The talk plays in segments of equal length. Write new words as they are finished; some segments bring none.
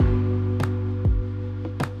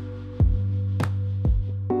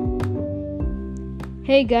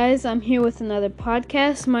Hey guys, I'm here with another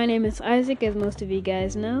podcast. My name is Isaac, as most of you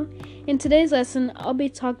guys know. In today's lesson, I'll be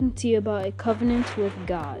talking to you about a covenant with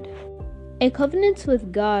God. A covenant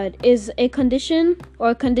with God is a condition or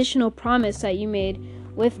a conditional promise that you made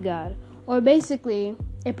with God, or basically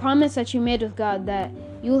a promise that you made with God that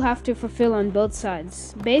you'll have to fulfill on both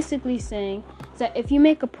sides. Basically saying that if you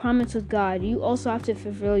make a promise with God, you also have to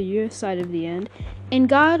fulfill your side of the end, and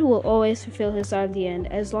God will always fulfill his side of the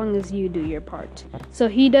end as long as you do your part. So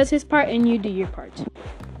he does his part and you do your part.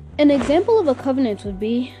 An example of a covenant would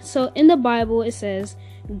be, so in the Bible it says,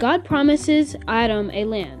 God promises Adam a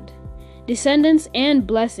land, descendants, and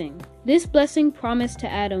blessing. This blessing promised to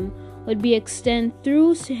Adam would be extended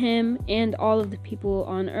through to him and all of the people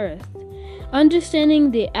on earth.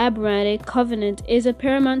 Understanding the Abrahamic covenant is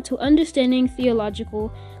paramount to understanding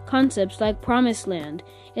theological concepts like promised land,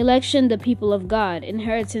 election, the people of God,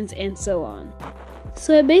 inheritance, and so on.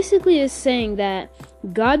 So it basically is saying that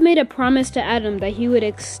God made a promise to Adam that he would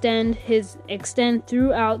extend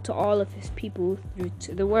throughout to all of his people through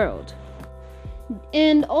to the world.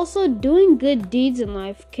 And also doing good deeds in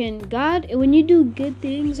life when you do good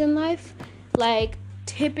things in life, like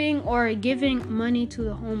tipping or giving money to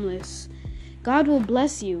the homeless, God will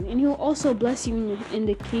bless you, and he'll also bless you in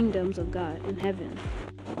the kingdoms of God in heaven.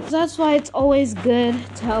 So that's why it's always good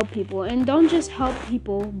to help people. And don't just help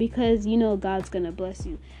people because you know God's gonna bless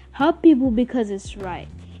you. Help people because it's right.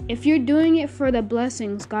 If you're doing it for the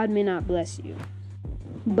blessings, God may not bless you.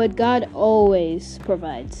 But God always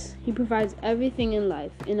provides. He provides everything in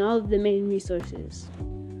life and all of the main resources.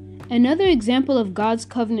 Another example of God's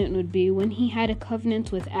covenant would be when he had a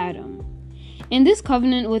covenant with Adam. In this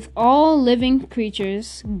covenant with all living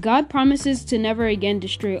creatures, God promises to never again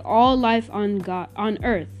destroy all life on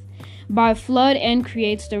earth by flood and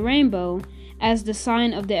creates the rainbow as the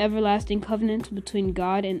sign of the everlasting covenant between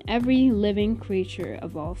God and every living creature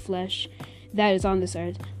of all flesh that is on this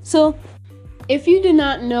earth. So, if you do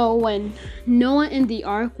not know, when Noah in the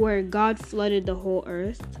ark where God flooded the whole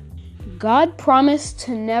earth, God promised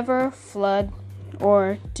to never flood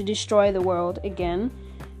or to destroy the world again.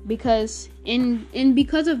 Because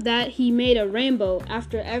of that, he made a rainbow.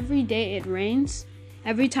 After every time it rains,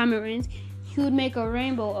 he would make a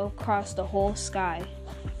rainbow across the whole sky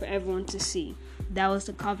for everyone to see. That was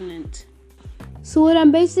the covenant. So what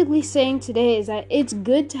I'm basically saying today is that it's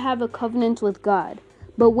good to have a covenant with God.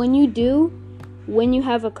 But when you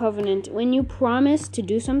have a covenant, when you promise to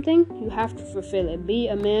do something, you have to fulfill it. Be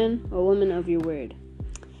a man or woman of your word.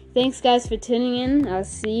 Thanks guys for tuning in. I'll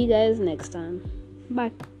see you guys next time.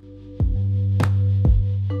 Bye.